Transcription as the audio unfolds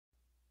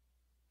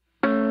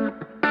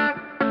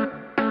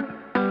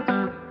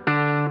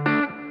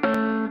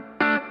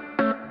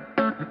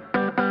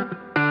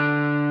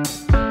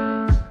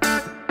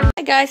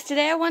Hi guys,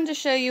 today I wanted to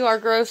show you our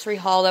grocery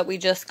haul that we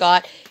just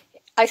got.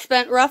 I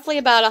spent roughly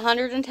about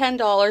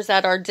 $110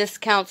 at our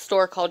discount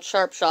store called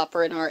Sharp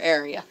Shopper in our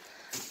area.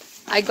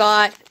 I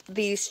got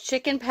these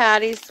chicken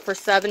patties for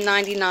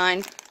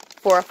 $7.99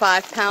 for a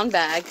 5-pound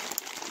bag.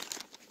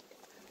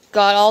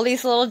 Got all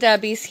these little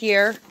Debbies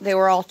here. They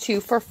were all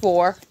 2 for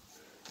 $4.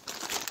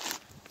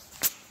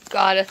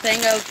 Got a thing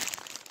of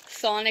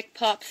Sonic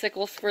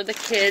popsicles for the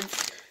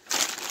kids.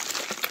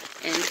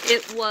 And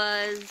it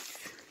was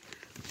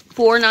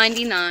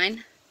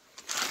 $4.99.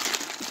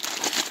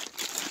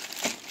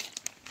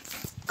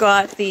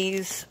 Got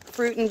these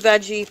fruit and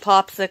veggie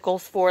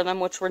popsicles for them,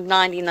 which were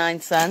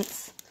 99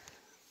 cents.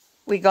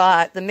 We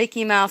got the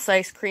Mickey Mouse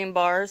ice cream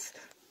bars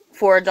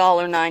for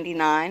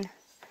 $1.99.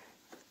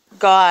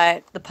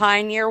 Got the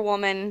Pioneer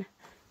Woman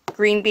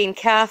green bean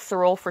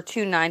casserole for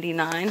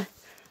 $2.99.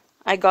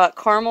 I got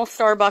caramel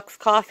Starbucks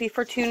coffee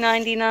for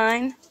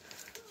 $2.99.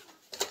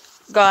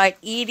 Got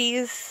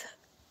Edie's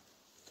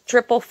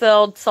triple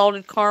filled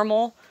salted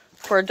caramel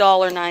for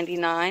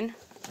 $1.99.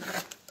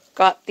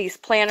 Got these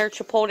Planter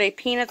Chipotle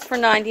peanuts for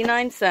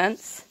 99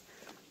 cents.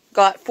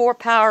 Got 4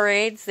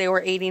 Powerades. They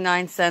were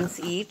 89 cents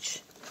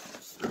each.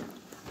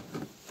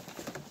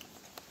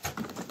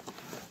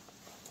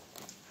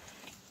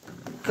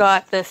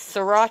 Got this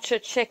Sriracha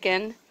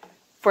chicken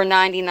for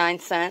 99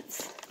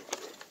 cents.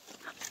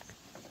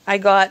 I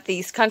got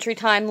these Country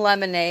Time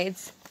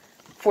lemonades.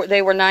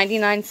 They were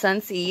 99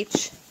 cents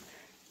each.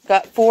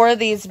 Got 4 of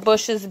these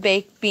Bush's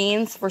baked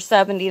beans for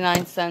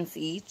 79 cents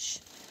each.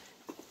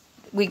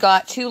 We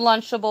got 2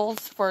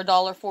 Lunchables for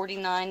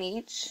 $1.49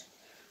 each.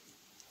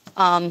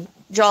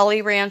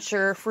 Jolly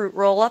Rancher fruit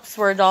roll-ups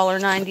for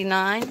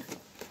 $1.99.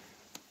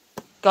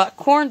 Got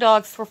corn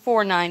dogs for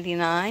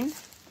 $4.99.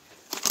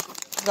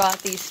 Got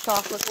these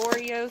chocolate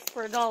Oreos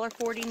for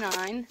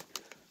 $1.49.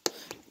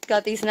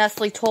 Got these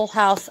Nestle Toll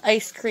House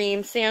ice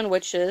cream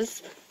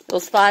sandwiches. It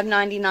was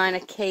 $5.99 a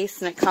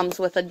case, and it comes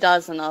with a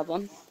dozen of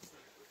them.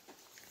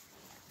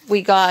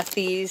 We got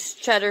these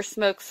cheddar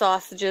smoked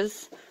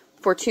sausages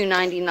for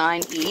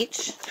 $2.99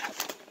 each.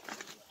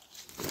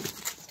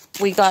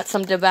 We got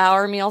some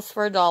Devour meals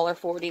for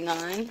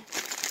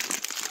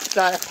 $1.49.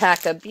 Got a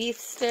pack of beef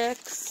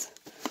sticks.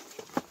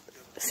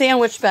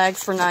 Sandwich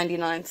bags for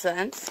 99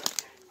 cents.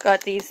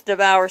 Got these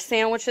Devour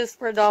sandwiches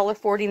for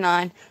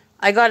 $1.49.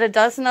 I got a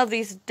dozen of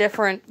these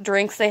different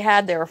drinks they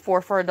had. They were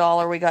 4 for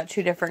 $1. We got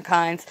 2 different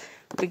kinds.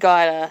 We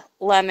got a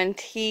lemon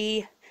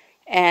tea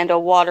and a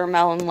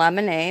watermelon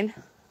lemonade.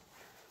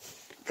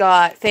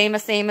 Got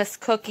Famous Amos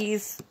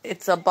cookies.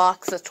 It's a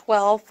box of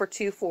 12 for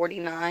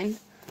 $2.49.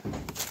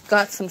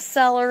 Got some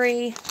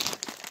celery.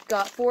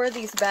 Got 4 of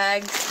these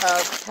bags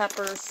of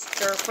peppers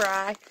stir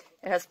fry.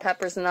 It has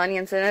peppers and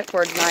onions in it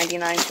for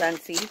 99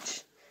 cents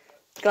each.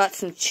 Got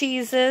some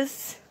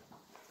cheeses.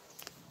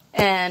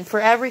 And for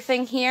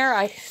everything here,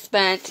 I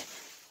spent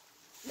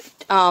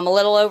a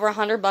little over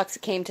 $100.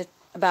 It came to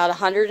about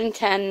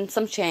 110 and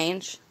some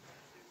change.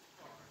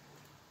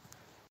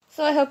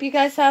 So I hope you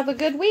guys have a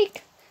good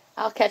week.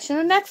 I'll catch you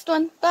in the next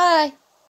one. Bye.